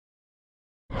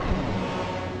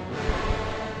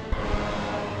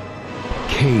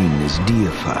Kain is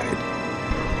deified.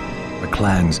 The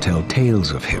clans tell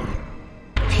tales of him.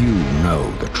 Few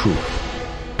know the truth.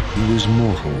 He was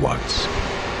mortal once,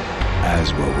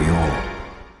 as were we all.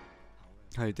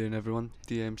 How you doing, everyone?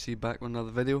 DMC back with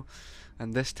another video,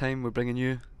 and this time we're bringing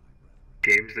you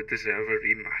games that deserve a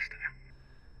remaster.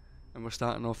 And we're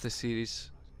starting off this series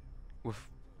with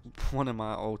one of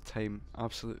my all-time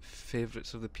absolute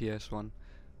favourites of the PS1,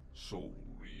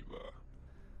 SoulReaver,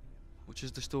 which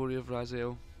is the story of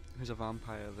Raziel, who's a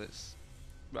vampire that's...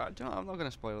 Right, do you know, I'm not going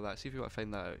to spoil that. See if you want to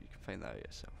find that out, you can find that out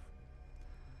yourself.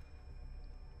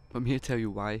 But I'm here to tell you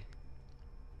why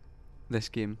this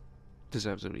game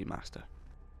deserves a remaster.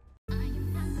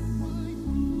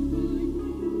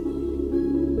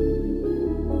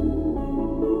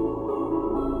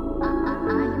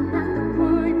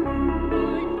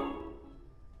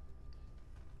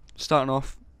 Starting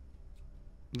off,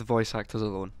 the voice actors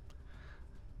alone.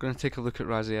 We're going to take a look at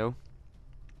Raziel,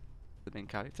 the main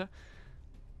character.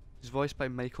 He's voiced by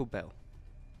Michael Bell.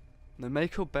 Now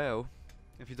Michael Bell,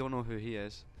 if you don't know who he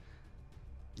is,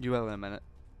 you will in a minute,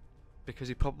 because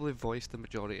he probably voiced the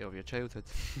majority of your childhood.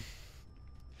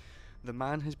 The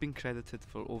man has been credited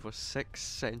for over 6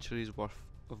 centuries worth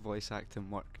of voice acting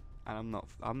work, and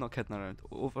I'm not kidding around.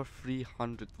 Over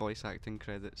 300 voice acting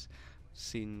credits,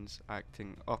 scenes,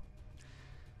 acting. Oh,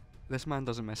 this man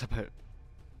doesn't mess about.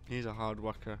 He's a hard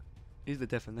worker. He's the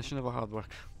definition of a hard worker.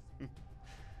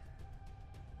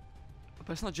 But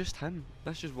it's not just him.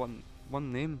 That's just one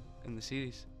name in the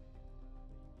series.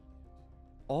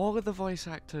 All of the voice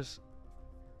actors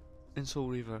in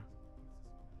SoulReaver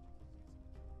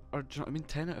are, do you know what I mean,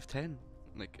 10 out of 10.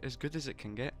 Like, as good as it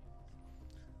can get.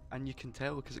 And you can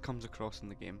tell because it comes across in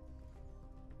the game.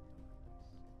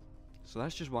 So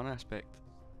that's just one aspect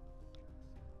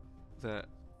that,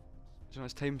 you know,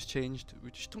 as times changed, we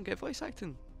just don't get voice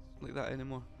acting like that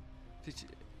anymore.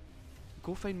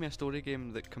 Go find me a story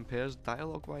game that compares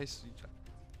dialogue wise.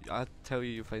 I tell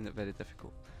you'll find it very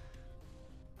difficult.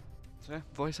 So yeah,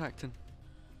 voice acting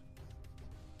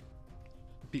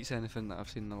beats anything that I've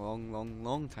seen in a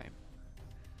long time.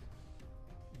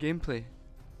 Gameplay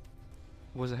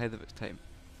was ahead of its time.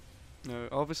 Now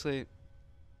obviously,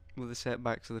 with the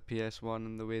setbacks of the PS1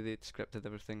 and the way they scripted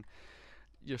everything,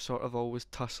 you're sort of always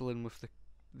tussling with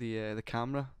the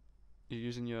camera. You're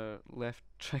using your left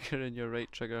trigger and your right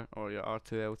trigger, or your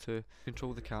R2, L2, to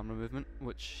control the camera movement,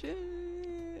 which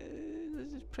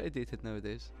is pretty dated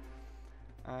nowadays.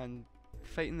 And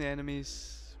fighting the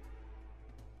enemies,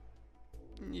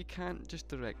 you can't just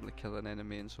directly kill an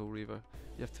enemy in SoulReaver.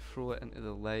 You have to throw it into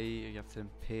the light, or you have to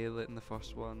impale it in the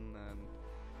first one, and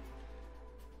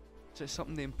so it's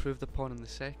something they improved upon in the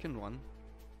second one,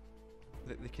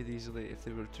 that they could easily, if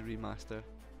they were to remaster,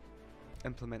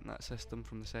 implement that system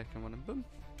from the second one, and boom,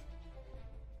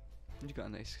 you got a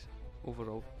nice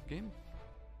overall game.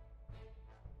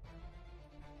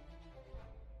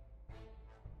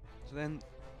 So then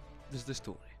there's the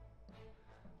story.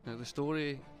 Now the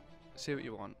story, say what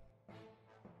you want.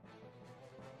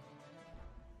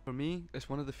 For me, it's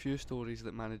one of the few stories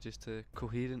that manages to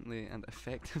coherently and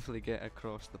effectively get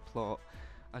across the plot,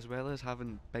 as well as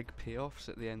having big payoffs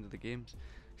at the end of the games.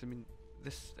 'Cause I mean,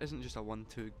 this isn't just a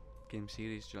 1-2 game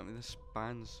series, do you know what I mean? This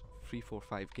spans 3, 4,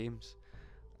 5 games,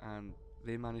 and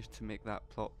they managed to make that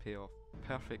plot payoff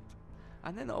perfect,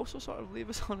 and then also sort of leave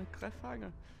us on a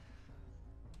cliffhanger,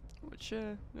 which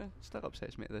yeah, still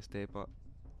upsets me to this day, but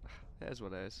it is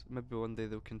what it is. Maybe one day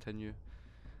they'll continue,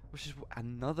 which is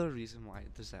another reason why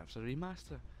it deserves a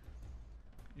remaster.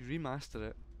 You remaster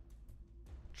it,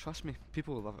 trust me,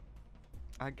 people will love it.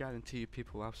 I guarantee you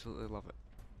people absolutely love it.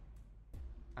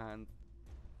 And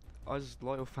us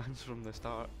loyal fans from the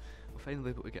start will finally be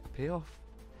able to get a payoff,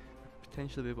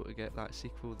 potentially be able to get that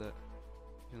sequel that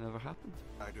never happened.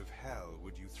 Out of hell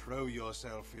would you throw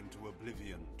yourself into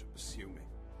oblivion to pursue me?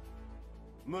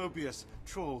 Mobius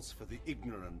trolls for the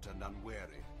ignorant and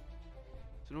unwary.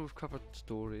 So we've covered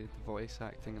story, the voice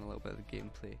acting, and a little bit of the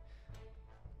gameplay.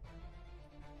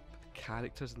 But the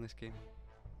characters in this game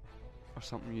are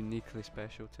something uniquely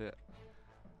special to it,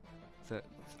 that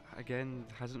again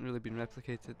hasn't really been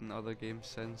replicated in other games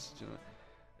since, you know,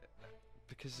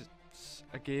 because it's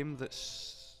a game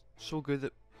that's so good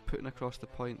at putting across the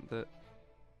point that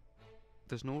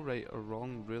there's no right or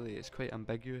wrong really. It's quite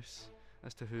ambiguous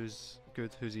as to who's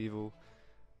good, who's evil,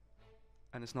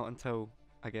 and it's not until,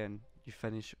 again, you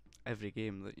finish every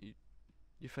game that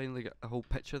you finally get a whole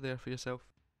picture there for yourself.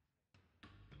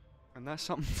 And that's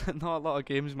something that not a lot of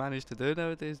games manage to do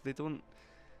nowadays. They don't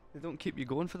keep you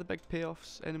going for the big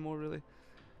payoffs anymore, really.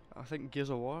 I think Gears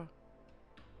of War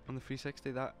on the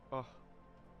 360, that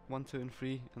 1, 2 and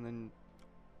 3, and then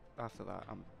after that,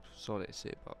 I'm sorry to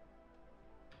say, but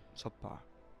subpar.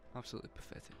 Absolutely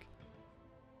pathetic.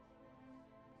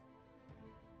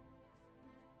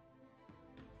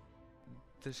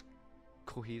 There's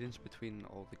coherence between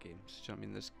all the games, do you know what I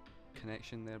mean? There's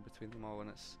connection there between them all, and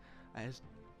it is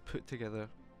put together,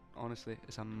 honestly,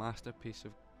 it's a masterpiece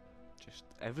of just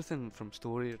everything from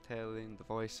storytelling, the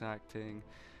voice acting,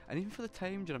 and even for the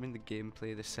time, do you know what I mean? The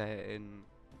gameplay, the setting,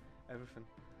 everything.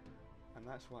 And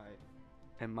that's why,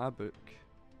 in my book,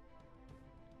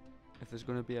 if there's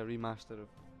going to be a remaster of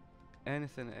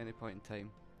anything at any point in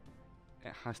time,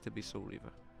 it has to be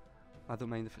SoulReaver. I don't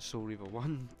mind if it's SoulReaver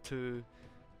 1, 2,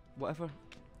 whatever.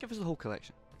 Give us the whole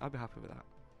collection. I'll be happy with that.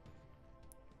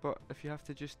 But if you have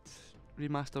to just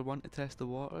remaster 1 to test the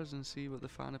waters and see what the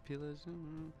fan appeal is,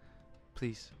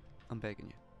 please, I'm begging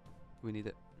you. We need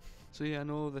it. So yeah, I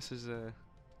know this is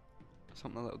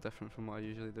something a little different from what I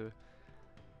usually do.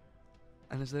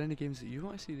 And is there any games that you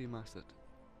want to see remastered?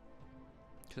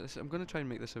 Because I'm going to try and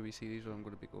make this a wee series where I'm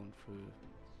going to be going through,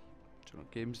 you know,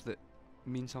 games that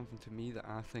mean something to me that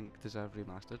I think deserve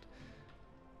remastered.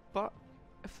 But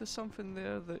if there's something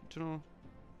there that, you know,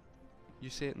 you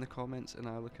say it in the comments and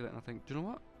I look at it and I think, do you know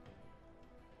what?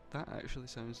 That actually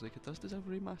sounds like it does deserve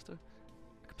a remaster.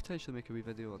 I could potentially make a wee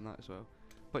video on that as well.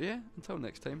 But yeah, until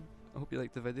next time, I hope you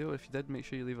liked the video. If you did, make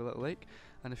sure you leave a little like.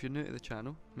 And if you're new to the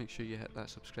channel, make sure you hit that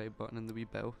subscribe button and the wee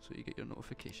bell so you get your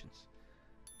notifications.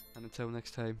 And until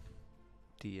next time,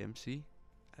 DMC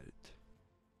out.